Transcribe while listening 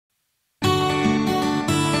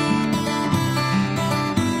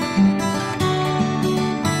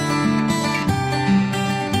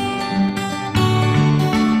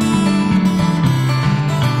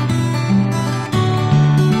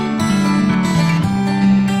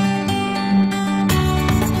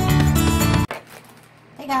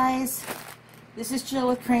This is Jill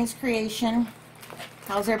with Crane's Creation.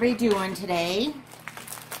 How's everybody doing today?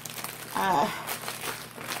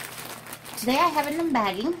 Today I have an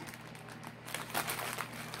unbagging.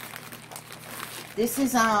 This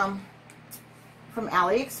is from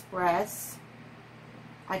AliExpress.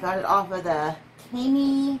 I got it off of the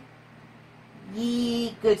Cami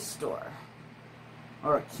Ye Goods Store.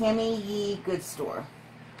 Or Cami Ye Goods Store.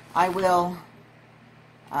 I will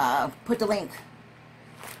put the link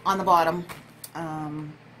on the bottom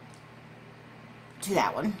to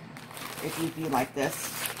that one if you like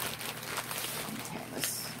this. Okay,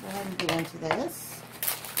 let's go ahead and get into this.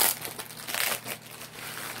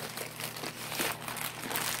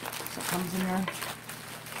 So it comes in a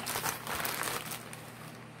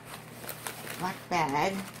black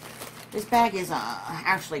bag. This bag is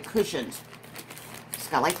actually cushioned. It's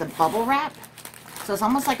got like the bubble wrap. So it's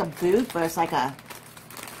almost like a boot, but it's like a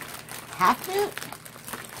half boot.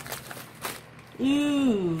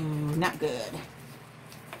 Ooh, not good.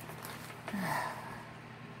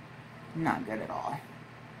 Not good at all.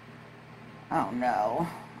 Oh no.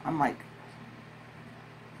 I'm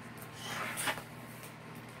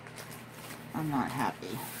not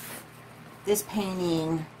happy. This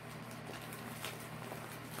painting,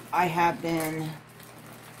 I have been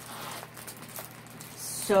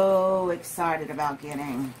so excited about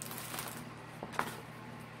getting.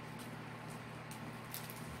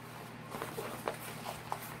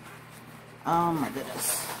 Oh my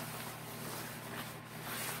goodness.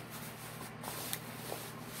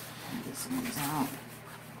 Let me get some of these out.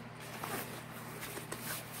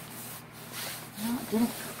 Well, it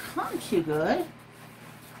didn't come too good.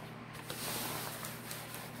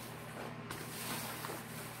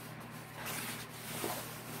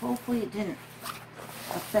 Hopefully it didn't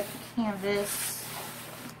affect the canvas.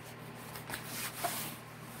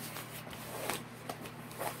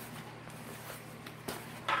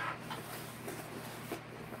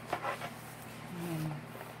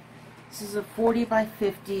 This is a 40 by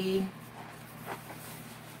 50.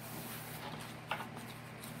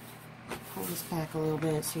 Pull this back a little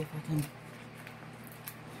bit, see if I can.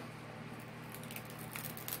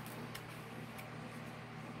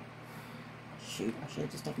 Shoot, I should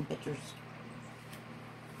have just taken pictures.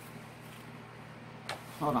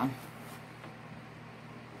 Hold on.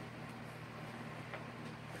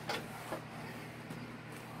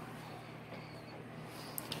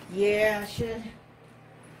 Yeah, I should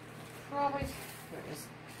probably,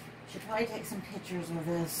 should probably take some pictures of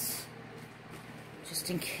this, just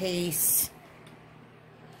in case.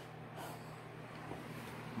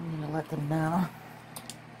 I need to let them know.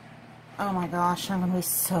 Oh my gosh, I'm gonna be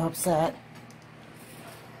so upset.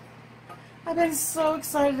 I've been so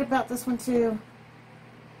excited about this one too.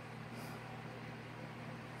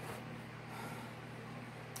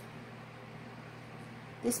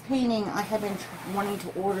 This painting, I have been wanting to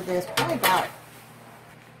order this probably about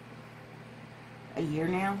a year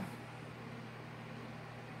now.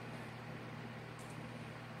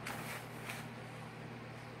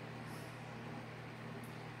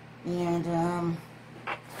 And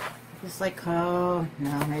it's like, oh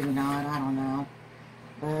no, maybe not, I don't know,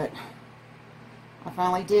 but I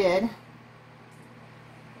finally did.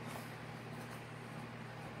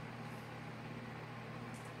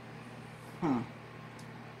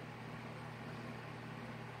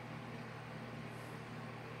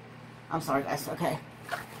 I'm sorry guys, okay.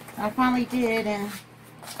 I finally did, and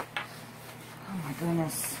oh my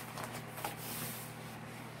goodness.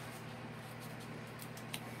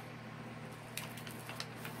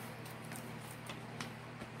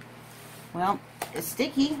 Well, it's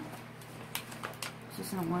sticky. It's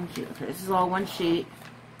just in one sheet. Okay, this is all one sheet.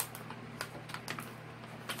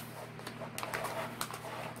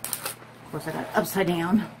 Of course, I got it upside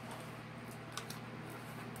down.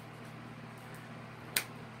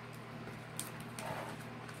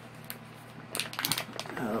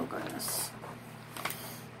 Oh goodness.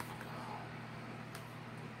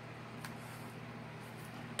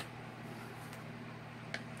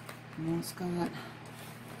 And it's got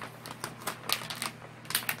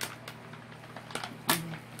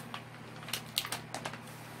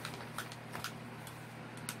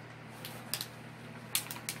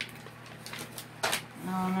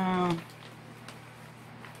oh no.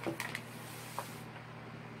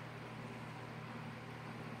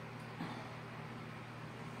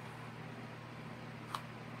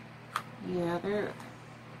 Yeah, they're,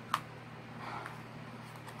 I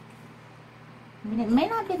mean, it may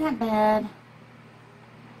not be that bad.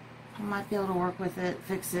 I might be able to work with it,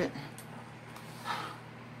 fix it.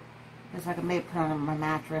 Because I can maybe put it on my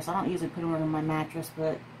mattress. I don't usually put it on my mattress,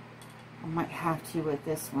 but I might have to with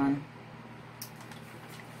this one.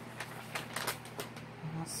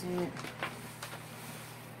 I'll see it.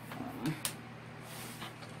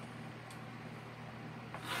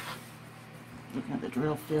 Looking at the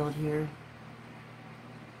drill field here.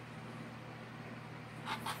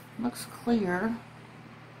 Looks clear.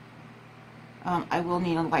 I will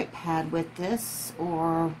need a light pad with this,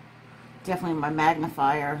 or definitely my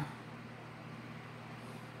magnifier.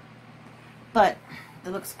 But it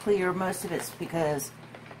looks clear. Most of it's because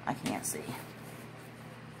I can't see.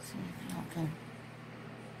 See if y'all can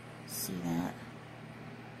see that.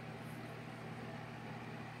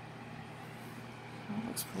 It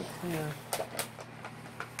looks pretty clear.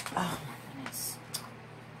 Oh my goodness.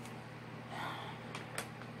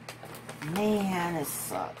 Man, this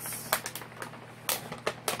sucks.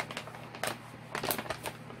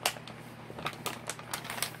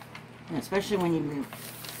 And especially when you've been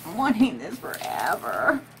wanting this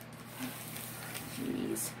forever.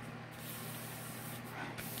 Jeez.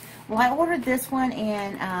 Well, I ordered this one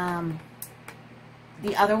and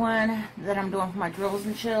the other one that I'm doing for my drills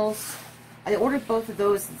and chills. I ordered both of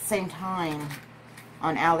those at the same time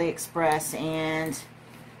on AliExpress, and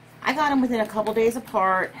I got them within a couple days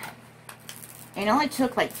apart, and it only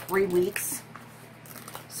took like 3 weeks.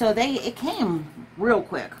 So it came real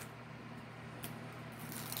quick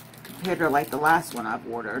compared to like the last one I've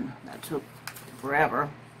ordered that took forever.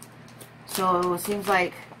 So it seems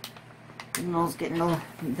like the mail is getting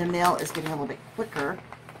a little bit quicker.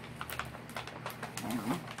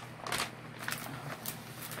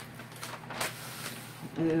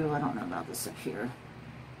 Ooh, I don't know about this up here.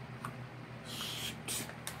 Shoot.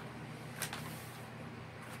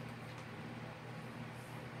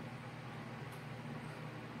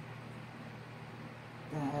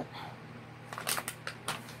 That.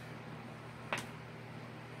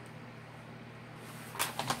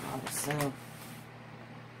 So.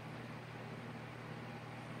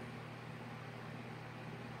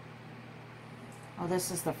 Oh,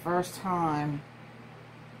 this is the first time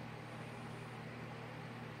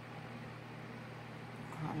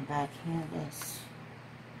on back canvas.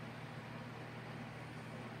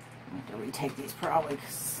 I have to retake these probably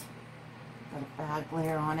because got a bad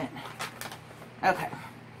glare on it. Okay.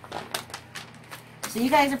 So you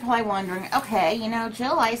guys are probably wondering, okay, you know,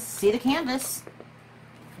 Jill, I see the canvas.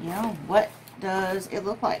 You know, what does it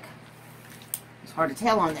look like? It's hard to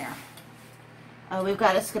tell on there. We've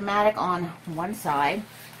got a schematic on one side.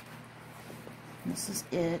 This is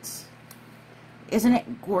it. Isn't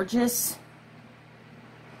it gorgeous?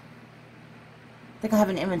 I think I have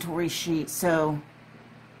an inventory sheet so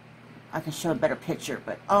I can show a better picture,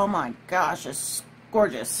 but oh my gosh, it's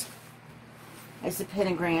gorgeous. It's a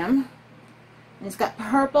pentagram, and it's got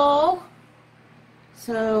purple,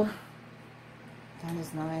 so that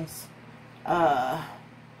is nice.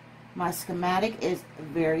 My schematic is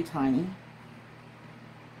very tiny.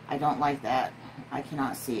 I don't like that. I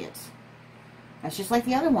cannot see it. That's just like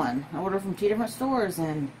the other one. I ordered from 2 different stores,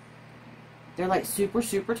 and they're like super,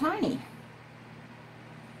 super tiny.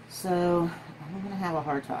 So I'm going to have a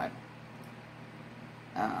hard time.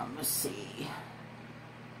 Let's see.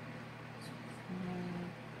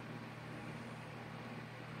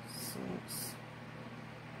 6.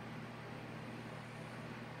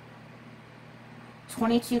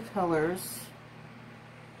 22 colors.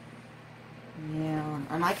 Yeah,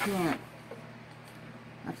 and I can't.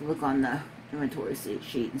 I have to look on the inventory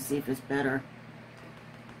sheet and see if it's better.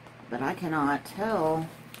 But I cannot tell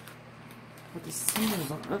what the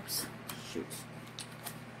symbols are. Oops. Shoot.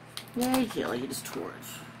 Yay, Jill, you just tore it.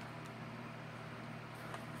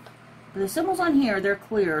 But the symbols on here, they're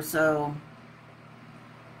clear, so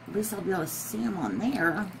at least I'll be able to see them on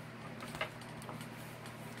there.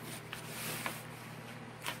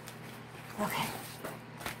 Okay.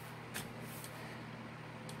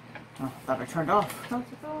 Oh, I thought I turned off. Oh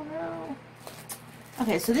no.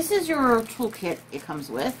 Okay, so this is your toolkit it comes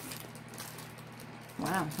with.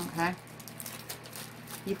 Wow, okay.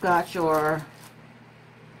 You've got your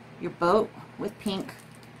boat with your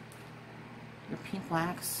pink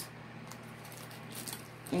wax.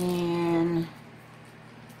 And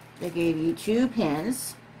they gave you 2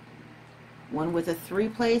 pins. One with a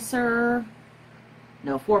 3-placer,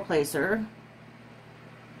 no, 4-placer,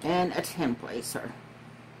 and a 10-placer.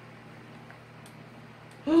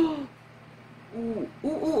 Ooh, ooh, ooh,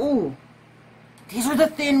 ooh. These are the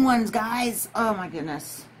thin ones, guys. Oh my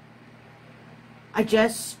goodness. I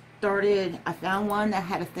just started, I found one that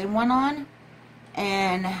had a thin one on,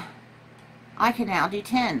 and I can now do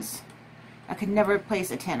 10s. I could never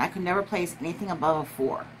place a 10. I could never place anything above a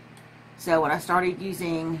 4. So when I started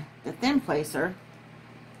using the thin placer,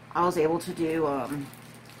 I was able to do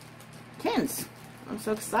 10s. I'm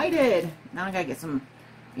so excited. Now I gotta get some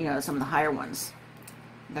you know, some of the higher ones.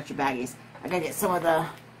 Got your baggies. I gotta get some of the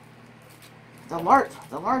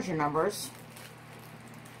larger numbers.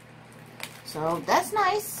 So that's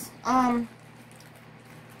nice. So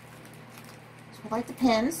I like the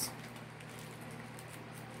pins.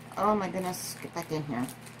 Oh my goodness, get back in here.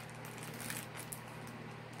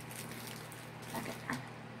 Okay.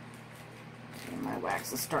 My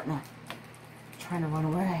wax is trying to run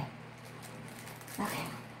away. Okay.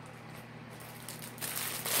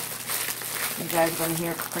 You guys are going to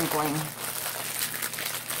hear crinkling.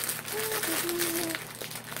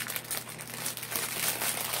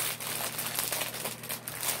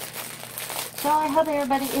 So I hope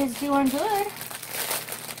everybody is doing good.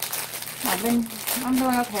 I'm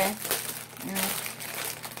doing okay. You know,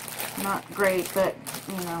 not great, but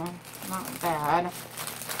you know, not bad.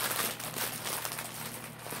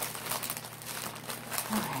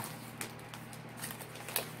 Okay.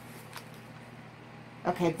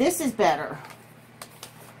 Okay, this is better.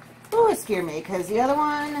 Oh, it scared me because the other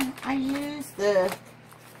one I used, the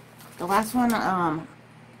last one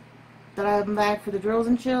that I bagged for the drills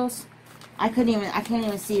and chills, I can't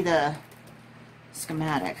even see the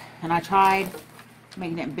schematic, and I tried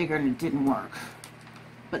making it bigger and it didn't work.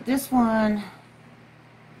 But this one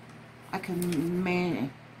I can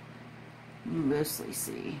mostly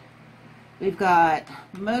see. We've got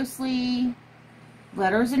mostly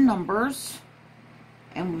letters and numbers,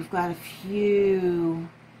 and we've got a few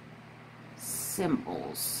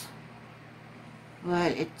symbols,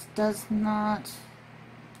 but it does not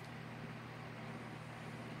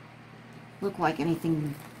look like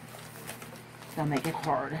anything that'll make it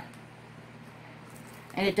hard.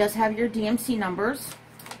 And it does have your DMC numbers.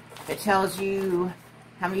 It tells you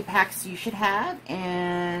how many packs you should have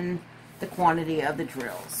and the quantity of the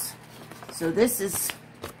drills. So this is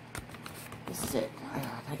it. I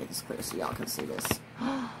gotta get this clear so y'all can see this.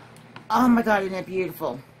 Oh my god, isn't it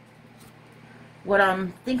beautiful? What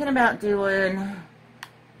I'm thinking about doing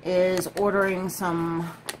is ordering some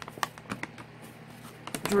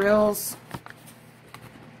drills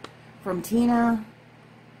from Tina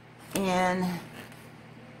and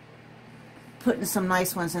putting some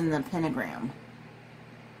nice ones in the pentagram,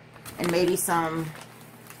 and maybe some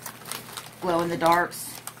glow in the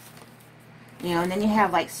darks, you know, and then you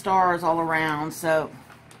have like stars all around, so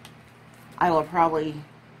I will probably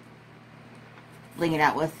bling it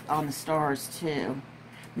out with on the stars too.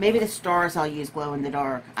 Maybe the stars I'll use glow in the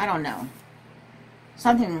dark. I don't know.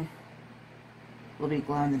 Something will be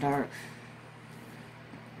glow in the dark.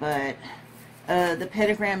 But the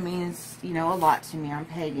pentagram means, you know, a lot to me. I'm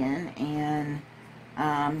pagan, and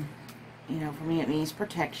you know, for me it means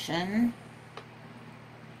protection.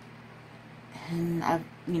 And I,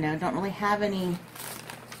 you know, don't really have any,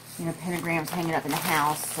 you know, pentagrams hanging up in the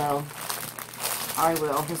house, so I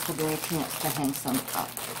will. This will give me a chance to hang some up.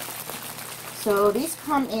 So these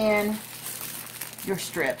come in your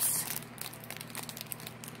strips,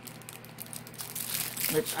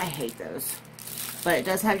 which I hate those. But it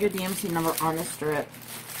does have your DMC number on the strip.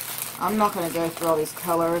 I'm not going to go through all these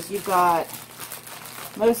colors. You've got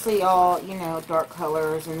mostly all, you know, dark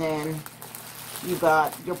colors, and then you've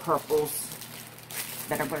got your purples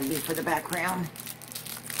that are going to be for the background.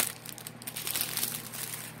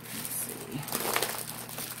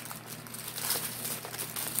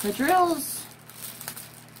 The drills,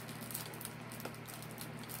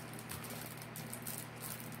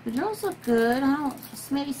 look good. I don't,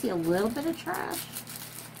 just maybe see a little bit of trash.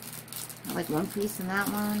 I like one piece in that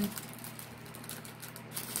one.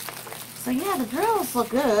 So yeah, the drills look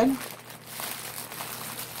good. Let's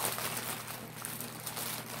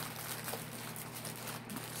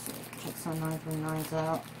see, check some 939s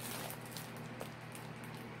out.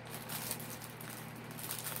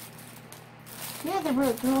 Yeah, the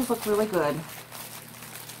drills look really good.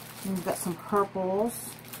 And we've got some purples.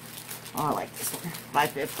 Oh, I like this one.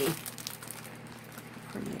 $5.50.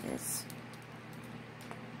 How pretty it is.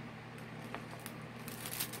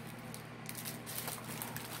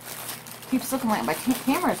 Keeps looking like my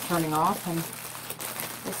camera is turning off, and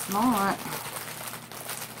it's not.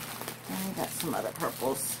 And we got some other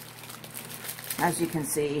purples. As you can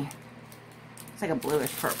see, it's like a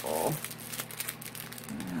bluish purple.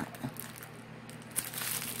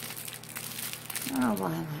 Oh,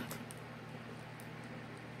 lilac.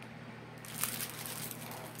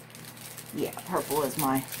 Yeah, purple is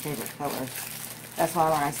my favorite color. That's why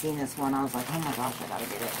when I seen this one, I was like, oh my gosh, I gotta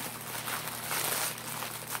get it.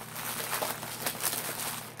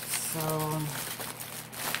 So,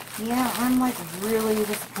 yeah, I'm like really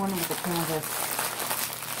disappointed with the canvas.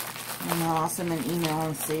 And I'll send them an email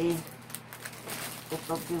and see if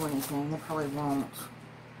they'll do anything. They probably won't.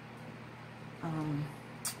 And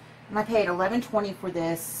I paid $11.20 for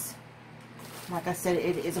this. Like I said,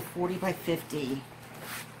 it is a 40 by 50.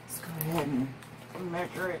 Let's go ahead and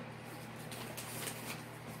measure it.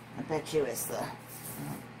 I bet you it's the...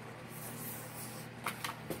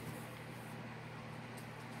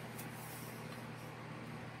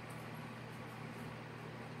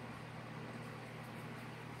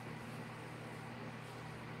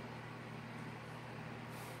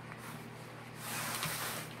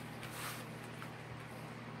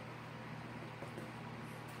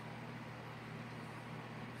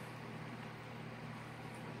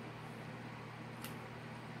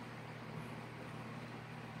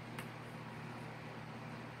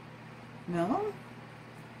 No?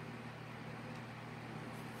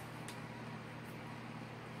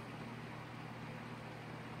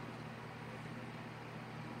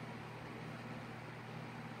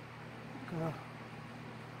 Go.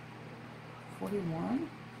 41?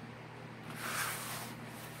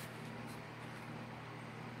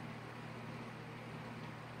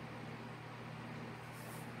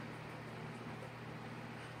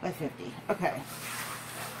 By 50. Okay.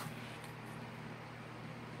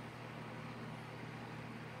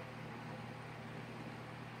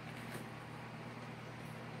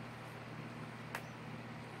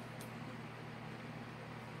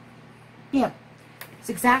 Yeah, it's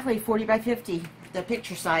exactly 40 by 50, the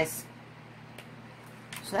picture size.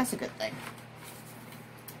 So that's a good thing.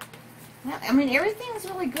 Yeah, I mean, everything's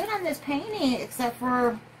really good on this painting except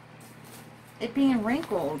for it being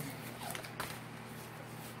wrinkled.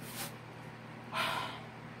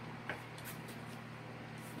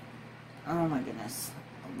 Oh my goodness.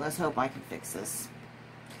 Let's hope I can fix this.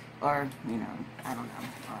 Or, you know, I don't know.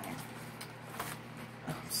 All right.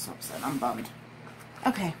 Oh, I'm so upset. I'm bummed.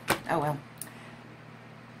 Okay. Oh well.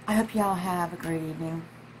 I hope y'all have a great evening.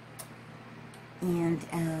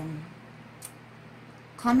 And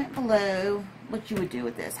comment below what you would do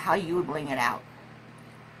with this. How you would bling it out.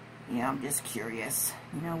 Yeah, I'm just curious.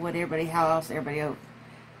 You know what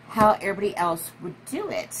how everybody else would do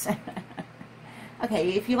it.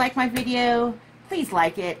 Okay, if you like my video, please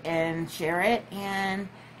like it and share it. And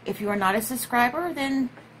if you are not a subscriber, then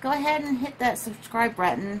go ahead and hit that subscribe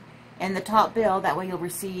button and the top bell. That way you'll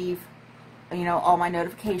receive, you know, all my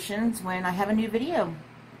notifications when I have a new video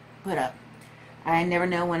put up. I never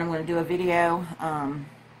know when I'm going to do a video.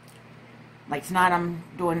 Like tonight I'm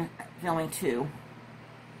filming 2.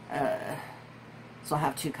 So I'll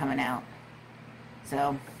have 2 coming out.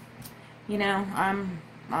 So, you know,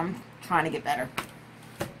 I'm trying to get better.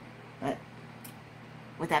 But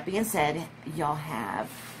with that being said, y'all have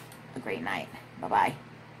a great night. Bye-bye.